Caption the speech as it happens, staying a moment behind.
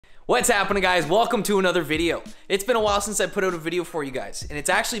What's happening, guys? Welcome to another video. It's been a while since I put out a video for you guys, and it's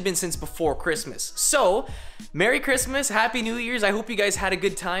actually been since before Christmas. So, Merry Christmas, Happy New Year's. I hope you guys had a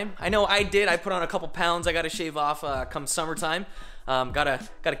good time. I know I did. I put on a couple pounds. I gotta shave off come summertime. Gotta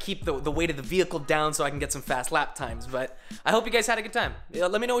keep the weight of the vehicle down so I can get some fast lap times, but I hope you guys had a good time.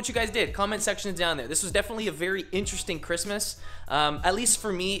 Let me know what you guys did. Comment section down there. This was definitely a very interesting Christmas. At least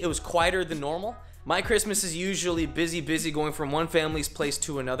for me, it was quieter than normal. My Christmas is usually busy going from one family's place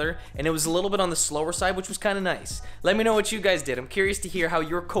to another, and it was a little bit on the slower side, which was kind of nice. Let me know what you guys did. I'm curious to hear how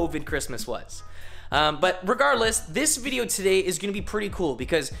your COVID Christmas was. But regardless, this video today is going to be pretty cool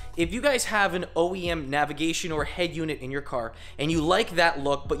because if you guys have an OEM navigation or head unit in your car and you like that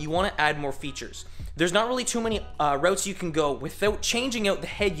look but you want to add more features, there's not really too many routes you can go without changing out the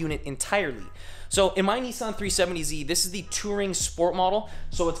head unit entirely. So in my Nissan 370Z, this is the Touring Sport model,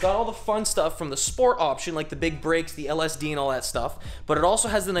 so it's got all the fun stuff from the Sport option, like the big brakes, the LSD and all that stuff, but it also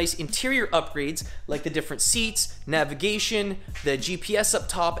has the nice interior upgrades, like the different seats, navigation, the GPS up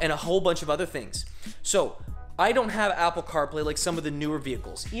top, and a whole bunch of other things. So, I don't have Apple CarPlay like some of the newer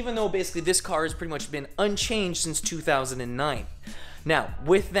vehicles, even though basically this car has pretty much been unchanged since 2009. Now,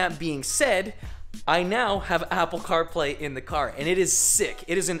 with that being said, I now have Apple CarPlay in the car, and it is sick.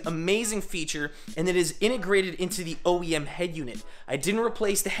 It is an amazing feature, and it is integrated into the OEM head unit. I didn't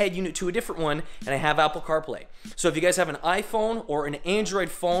replace the head unit to a different one, and I have Apple CarPlay. So if you guys have an iPhone or an Android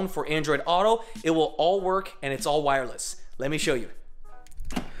phone for Android Auto, it will all work, and it's all wireless. Let me show you.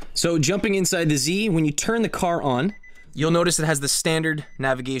 So jumping inside the Z, when you turn the car on, you'll notice it has the standard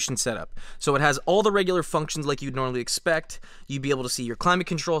navigation setup. So it has all the regular functions like you'd normally expect. You'd be able to see your climate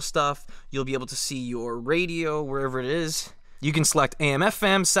control stuff. You'll be able to see your radio, wherever it is. You can select AM,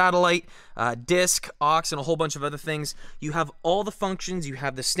 FM, satellite, disc, aux, and a whole bunch of other things. You have all the functions. You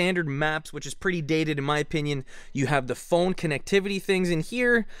have the standard maps, which is pretty dated in my opinion. You have the phone connectivity things in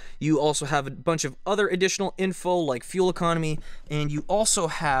here. You also have a bunch of other additional info like fuel economy. And you also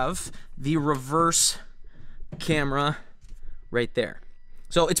have the reverse camera right there.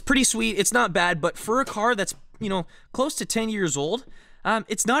 So it's pretty sweet. It's not bad, but for a car that's, you know, close to 10 years old,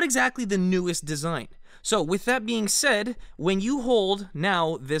 it's not exactly the newest design. So with that being said, when you hold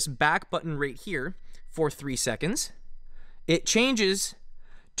now this back button right here for 3 seconds, it changes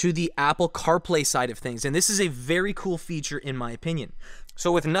to the Apple CarPlay side of things. And this is a very cool feature in my opinion.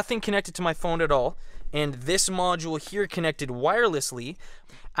 So with nothing connected to my phone at all, and this module here connected wirelessly,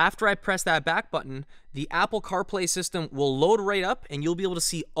 after I press that back button, the Apple CarPlay system will load right up and you'll be able to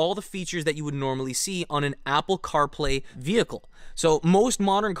see all the features that you would normally see on an Apple CarPlay vehicle. So most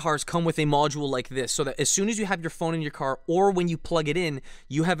modern cars come with a module like this, so that as soon as you have your phone in your car or when you plug it in,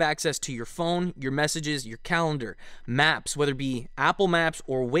 you have access to your phone, your messages, your calendar, maps, whether it be Apple Maps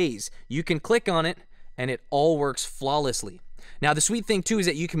or Waze. You can click on it and it all works flawlessly. Now the sweet thing too is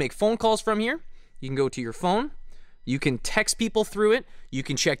that you can make phone calls from here. You can go to your phone, you can text people through it, you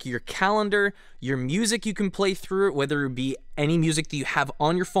can check your calendar, your music you can play through it, whether it be any music that you have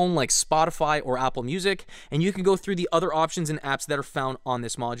on your phone like Spotify or Apple Music, and you can go through the other options and apps that are found on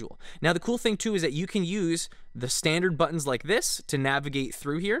this module. Now the cool thing too is that you can use the standard buttons like this to navigate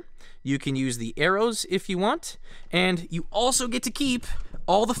through here. You can use the arrows if you want, and you also get to keep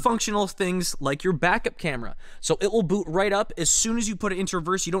all the functional things like your backup camera. So it will boot right up as soon as you put it into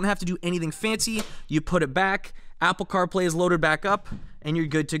reverse. You don't have to do anything fancy. You put it back, Apple CarPlay is loaded back up, and you're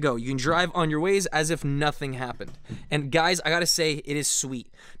good to go. You can drive on your ways as if nothing happened. And guys, I gotta say, it is sweet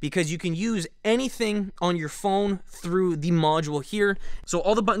because you can use anything on your phone through the module here. So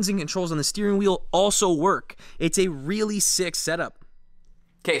all the buttons and controls on the steering wheel also work. It's a really sick setup.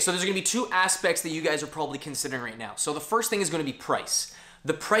 Okay, so there's gonna be two aspects that you guys are probably considering right now. So the first thing is gonna be price.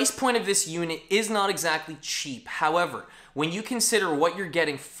 The price point of this unit is not exactly cheap. However, when you consider what you're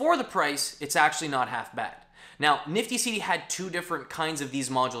getting for the price, it's actually not half bad. Now, Nifty City had two different kinds of these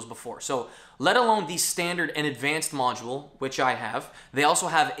modules before. So let alone the standard and advanced module, which I have, they also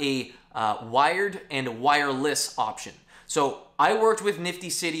have a wired and wireless option. So I worked with Nifty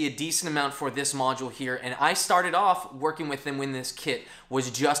City a decent amount for this module here, and I started off working with them when this kit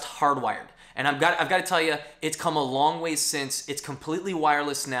was just hardwired. And I've got to tell you, it's come a long way since. It's completely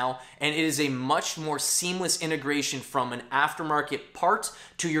wireless now, and it is a much more seamless integration from an aftermarket part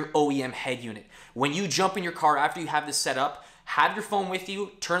to your OEM head unit. When you jump in your car after you have this set up, have your phone with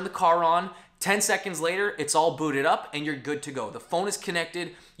you, turn the car on, 10 seconds later, it's all booted up and you're good to go. The phone is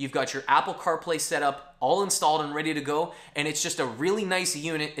connected, you've got your Apple CarPlay set up, all installed and ready to go, and it's just a really nice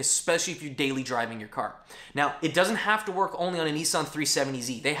unit, especially if you're daily driving your car. Now, it doesn't have to work only on a Nissan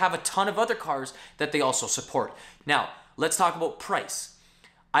 370Z. They have a ton of other cars that they also support. Now, let's talk about price.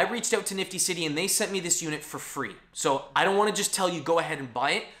 I reached out to Nifty City and they sent me this unit for free. So I don't want to just tell you go ahead and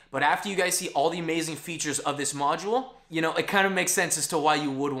buy it, But after you guys see all the amazing features of this module, you know, it kind of makes sense as to why you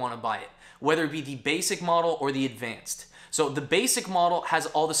would want to buy it, whether it be the basic model or the advanced. So the basic model has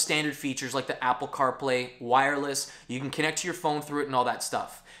all the standard features like the Apple CarPlay, wireless, you can connect to your phone through it and all that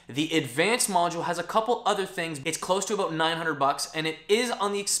stuff. The advanced module has a couple other things. It's close to about 900 bucks and it is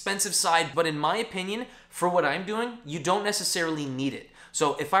on the expensive side, but in my opinion, for what I'm doing, you don't necessarily need it.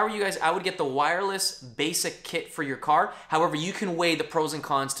 So if I were you guys, I would get the wireless basic kit for your car. However, you can weigh the pros and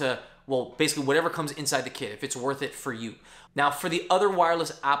cons to, well, basically whatever comes inside the kit, if it's worth it for you. Now, for the other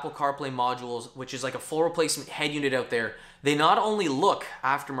wireless Apple CarPlay modules, which is like a full replacement head unit out there, they not only look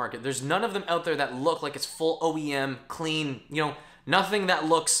aftermarket, there's none of them out there that look like it's full OEM, clean, you know, nothing that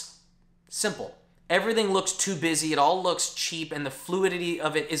looks simple. Everything looks too busy, it all looks cheap, and the fluidity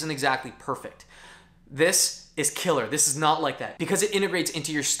of it isn't exactly perfect. This is killer. This is not like that. Because it integrates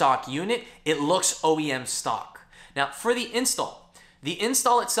into your stock unit, it looks OEM stock. Now, for the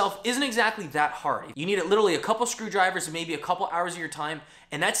install itself isn't exactly that hard. You need literally a couple screwdrivers and maybe a couple hours of your time,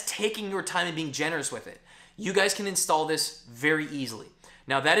 and that's taking your time and being generous with it. You guys can install this very easily.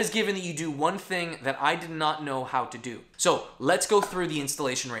 Now, that is given that you do one thing that I did not know how to do. So let's go through the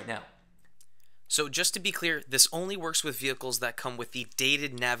installation right now. So just to be clear, this only works with vehicles that come with the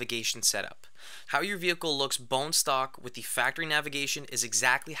dated navigation setup. How your vehicle looks bone stock with the factory navigation is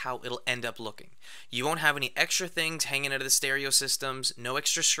exactly how it'll end up looking. You won't have any extra things hanging out of the stereo systems, no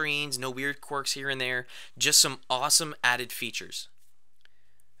extra screens, no weird quirks here and there, just some awesome added features.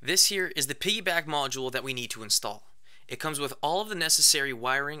 This here is the piggyback module that we need to install. It comes with all of the necessary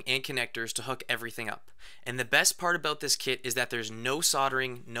wiring and connectors to hook everything up. And the best part about this kit is that there's no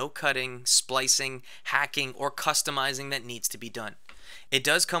soldering, no cutting, splicing, hacking, or customizing that needs to be done. It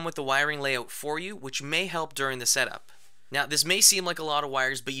does come with the wiring layout for you, which may help during the setup. Now, this may seem like a lot of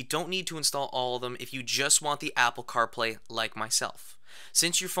wires, but you don't need to install all of them if you just want the Apple CarPlay like myself.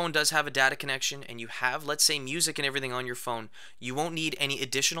 Since your phone does have a data connection and you have, let's say, music and everything on your phone, you won't need any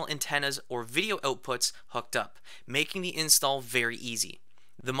additional antennas or video outputs hooked up, making the install very easy.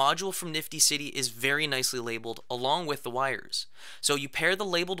 The module from Nifty City is very nicely labeled along with the wires. So you pair the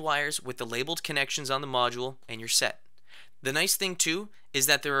labeled wires with the labeled connections on the module and you're set. The nice thing too is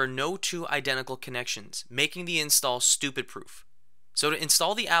that there are no two identical connections, making the install stupid proof. So to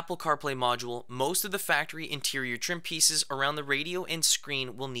install the Apple CarPlay module, most of the factory interior trim pieces around the radio and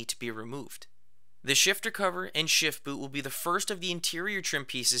screen will need to be removed. The shifter cover and shift boot will be the first of the interior trim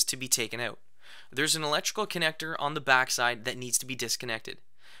pieces to be taken out. There's an electrical connector on the backside that needs to be disconnected.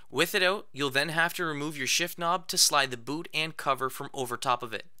 With it out, you'll then have to remove your shift knob to slide the boot and cover from over top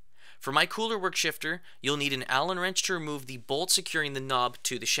of it. For my cooler work shifter, you'll need an Allen wrench to remove the bolt securing the knob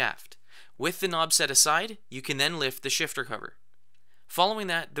to the shaft. With the knob set aside, you can then lift the shifter cover. Following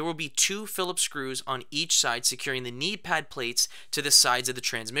that, there will be 2 Phillips screws on each side securing the knee pad plates to the sides of the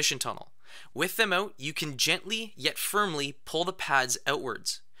transmission tunnel. With them out, you can gently yet firmly pull the pads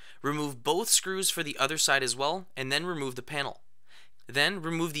outwards. Remove both screws for the other side as well, and then remove the panel. Then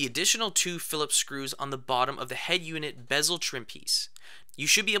remove the additional 2 Phillips screws on the bottom of the head unit bezel trim piece. You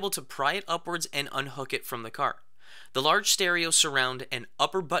should be able to pry it upwards and unhook it from the car. The large stereo surround and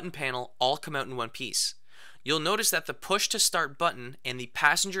upper button panel all come out in one piece. You'll notice that the push to start button and the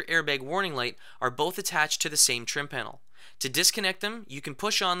passenger airbag warning light are both attached to the same trim panel. To disconnect them, you can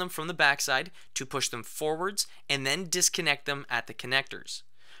push on them from the backside to push them forwards and then disconnect them at the connectors.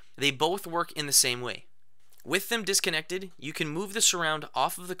 They both work in the same way. With them disconnected, you can move the surround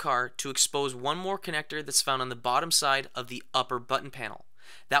off of the car to expose one more connector that's found on the bottom side of the upper button panel.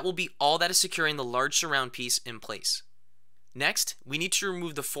 That will be all that is securing the large surround piece in place. Next, we need to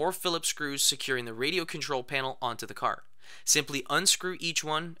remove the 4 Phillips screws securing the radio control panel onto the car. Simply unscrew each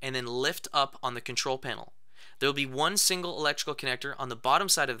one and then lift up on the control panel. There will be one single electrical connector on the bottom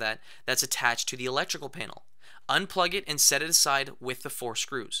side of that that's attached to the electrical panel. Unplug it and set it aside with the 4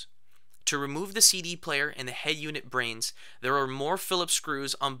 screws. To remove the CD player and the head unit brains, there are more Phillips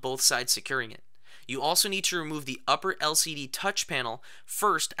screws on both sides securing it. You also need to remove the upper LCD touch panel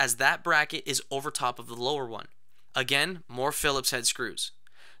first, as that bracket is over top of the lower one. Again, more Phillips head screws.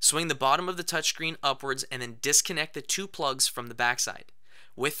 Swing the bottom of the touchscreen upwards and then disconnect the 2 plugs from the backside.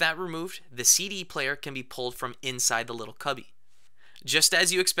 With that removed, the CD player can be pulled from inside the little cubby. Just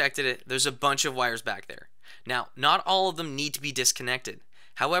as you expected it, there's a bunch of wires back there. Now, not all of them need to be disconnected.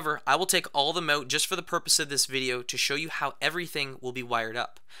 However, I will take all of them out just for the purpose of this video to show you how everything will be wired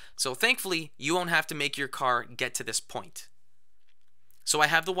up. So thankfully, you won't have to make your car get to this point. So I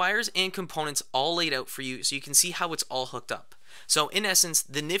have the wires and components all laid out for you so you can see how it's all hooked up. So in essence,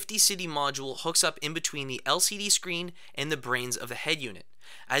 the Nifty City module hooks up in between the LCD screen and the brains of the head unit.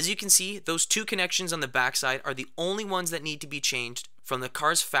 As you can see, those 2 connections on the backside are the only ones that need to be changed from the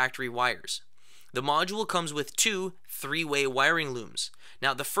car's factory wires. The module comes with two 3-way wiring looms.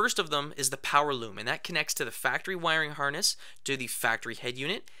 Now, the first of them is the power loom, and that connects to the factory wiring harness, to the factory head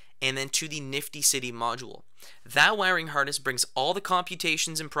unit, and then to the Nifty City module. That wiring harness brings all the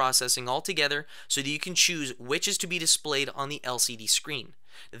computations and processing all together so that you can choose which is to be displayed on the LCD screen.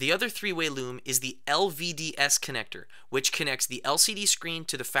 The other 3-way loom is the LVDS connector, which connects the LCD screen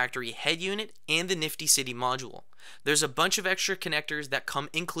to the factory head unit and the Nifty City module. There's a bunch of extra connectors that come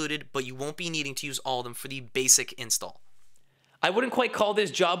included, but you won't be needing to use all of them for the basic install. I wouldn't quite call this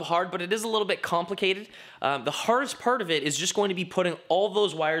job hard, but it is a little bit complicated. The hardest part of it is just going to be putting all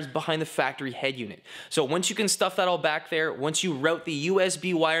those wires behind the factory head unit. So once you can stuff that all back there, once you route the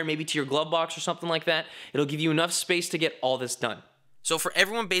USB wire maybe to your glove box or something like that, it'll give you enough space to get all this done. So for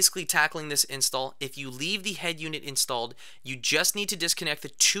everyone basically tackling this install, if you leave the head unit installed, you just need to disconnect the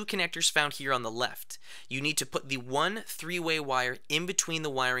two connectors found here on the left. You need to put the one 3-way wire in between the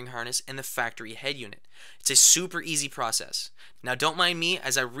wiring harness and the factory head unit. It's a super easy process. Now don't mind me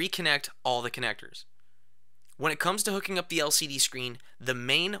as I reconnect all the connectors. When it comes to hooking up the LCD screen, the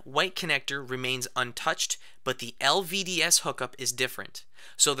main white connector remains untouched, but the LVDS hookup is different.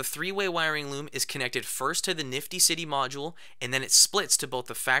 So the 3-way wiring loom is connected first to the Nifty City module, and then it splits to both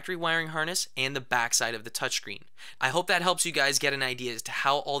the factory wiring harness and the backside of the touchscreen. I hope that helps you guys get an idea as to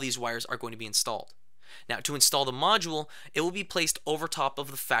how all these wires are going to be installed. Now, to install the module, it will be placed over top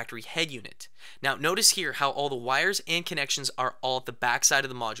of the factory head unit. Now, notice here how all the wires and connections are all at the back side of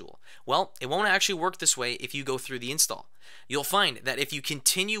the module. Well, it won't actually work this way if you go through the install. You'll find that if you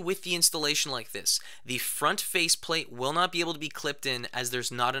continue with the installation like this, the front face plate will not be able to be clipped in as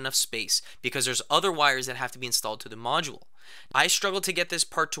there's not enough space because there's other wires that have to be installed to the module. I struggled to get this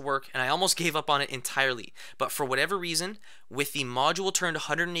part to work and I almost gave up on it entirely, but for whatever reason, with the module turned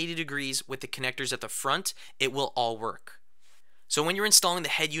 180 degrees with the connectors at the front, it will all work. So when you're installing the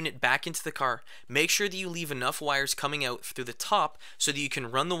head unit back into the car, make sure that you leave enough wires coming out through the top so that you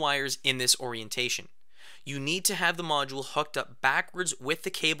can run the wires in this orientation. You need to have the module hooked up backwards with the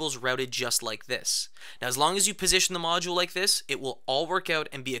cables routed just like this. Now, as long as you position the module like this, it will all work out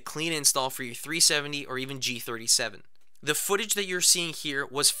and be a clean install for your 370 or even G37. The footage that you're seeing here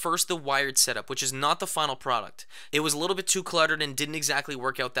was first the wired setup, which is not the final product. It was a little bit too cluttered and didn't exactly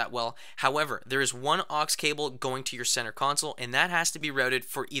work out that well. However, there is one aux cable going to your center console, and that has to be routed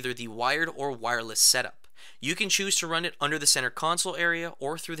for either the wired or wireless setup. You can choose to run it under the center console area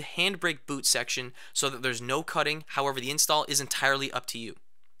or through the handbrake boot section so that there's no cutting. However, the install is entirely up to you.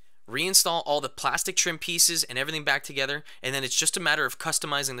 Reinstall all the plastic trim pieces and everything back together, and then it's just a matter of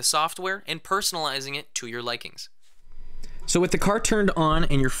customizing the software and personalizing it to your likings. So with the car turned on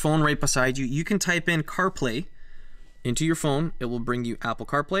and your phone right beside you, you can type in CarPlay into your phone. It will bring you Apple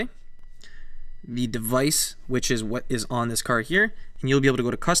CarPlay, the device, which is what is on this car here, and you'll be able to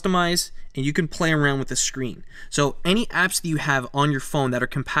go to Customize, and you can play around with the screen. So any apps that you have on your phone that are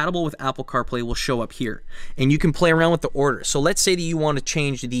compatible with Apple CarPlay will show up here, and you can play around with the order. So let's say that you want to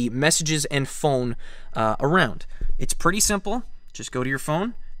change the messages and phone around. It's pretty simple. Just go to your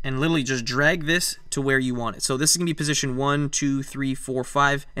phone and literally just drag this to where you want it. So this is gonna be position 1, 2, 3, 4,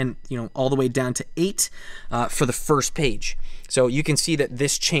 5, and all the way down to 8 for the first page. So you can see that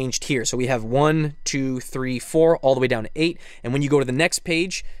this changed here. So we have 1, 2, 3, 4, all the way down to 8. And when you go to the next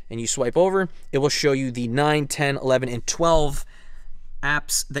page and you swipe over, it will show you the 9, 10, 11, and 12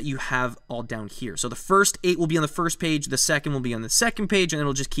 apps that you have all down here. So the first 8 will be on the first page, the second will be on the second page, and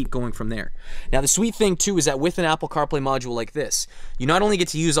it'll just keep going from there. Now the sweet thing too is that with an Apple CarPlay module like this, you not only get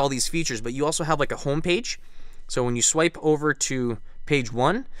to use all these features, but you also have like a home page. So when you swipe over to page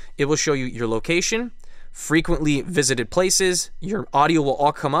 1, it will show you your location, frequently visited places, your audio will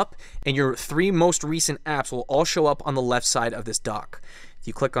all come up, and your 3 most recent apps will all show up on the left side of this dock. If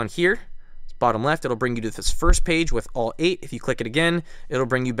you click on here, bottom left, it'll bring you to this first page with all 8. If you click it again, it'll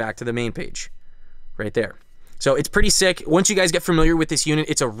bring you back to the main page right there. So it's pretty sick. Once you guys get familiar with this unit,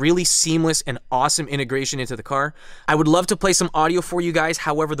 it's a really seamless and awesome integration into the car. I would love to play some audio for you guys.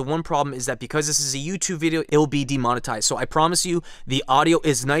 However, the one problem is that because this is a YouTube video, it will be demonetized. So I promise you the audio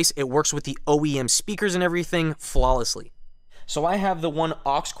is nice. It works with the OEM speakers and everything flawlessly. So I have the one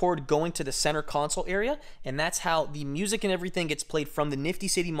aux cord going to the center console area, and that's how the music and everything gets played from the Nifty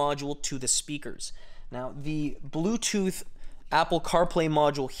City module to the speakers. Now the Bluetooth Apple CarPlay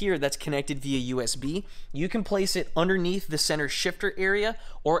module here that's connected via USB, you can place it underneath the center shifter area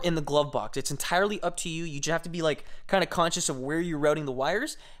or in the glove box. It's entirely up to you. You just have to be like kind of conscious of where you're routing the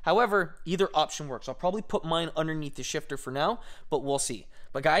wires. However, either option works. I'll probably put mine underneath the shifter for now, but we'll see.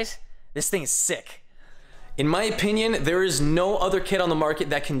 But guys, this thing is sick. In my opinion, there is no other kit on the market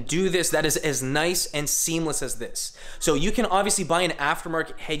that can do this that is as nice and seamless as this. So you can obviously buy an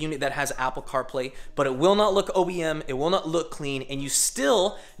aftermarket head unit that has Apple CarPlay, but it will not look OEM, it will not look clean, and you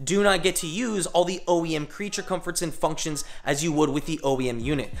still do not get to use all the OEM creature comforts and functions as you would with the OEM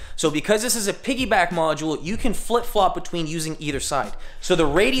unit. So because this is a piggyback module, you can flip-flop between using either side. So the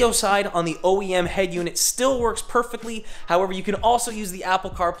radio side on the OEM head unit still works perfectly. However, you can also use the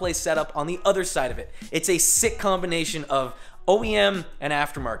Apple CarPlay setup on the other side of it. It's a sick combination of OEM and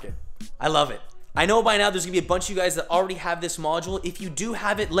aftermarket. I love it. I know by now there's gonna be a bunch of you guys that already have this module. If you do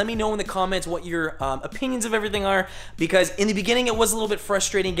have it, let me know in the comments what your opinions of everything are, because in the beginning it was a little bit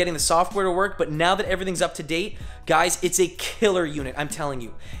frustrating getting the software to work, but now that everything's up to date, guys, it's a killer unit, I'm telling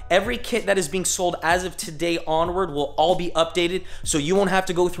you. Every kit that is being sold as of today onward will all be updated, so you won't have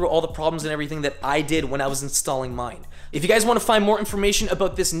to go through all the problems and everything that I did when I was installing mine. If you guys want to find more information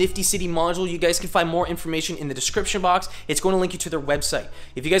about this Nifty City module, you guys can find more information in the description box. It's going to link you to their website.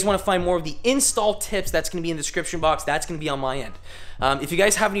 If you guys want to find more of the install tips, that's going to be in the description box. That's going to be on my end. If you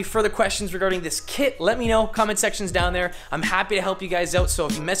guys have any further questions regarding this kit, let me know. Comment section's down there. I'm happy to help you guys out, so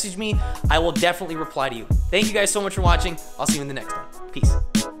if you message me, I will definitely reply to you. Thank you guys so much for watching. I'll see you in the next one. Peace.